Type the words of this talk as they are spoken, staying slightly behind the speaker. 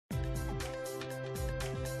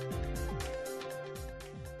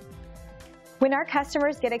When our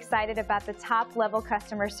customers get excited about the top-level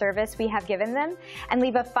customer service we have given them and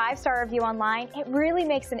leave a 5-star review online, it really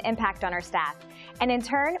makes an impact on our staff. And in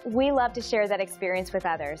turn, we love to share that experience with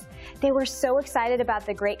others. They were so excited about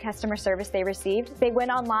the great customer service they received, they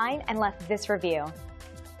went online and left this review.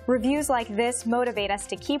 Reviews like this motivate us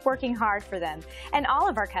to keep working hard for them and all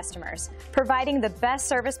of our customers, providing the best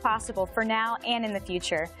service possible for now and in the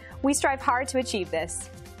future. We strive hard to achieve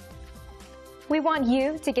this. We want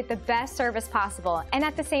you to get the best service possible, and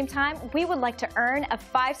at the same time, we would like to earn a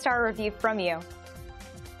 5-star review from you.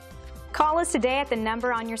 Call us today at the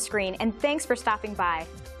number on your screen, and thanks for stopping by.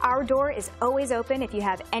 Our door is always open if you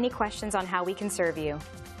have any questions on how we can serve you.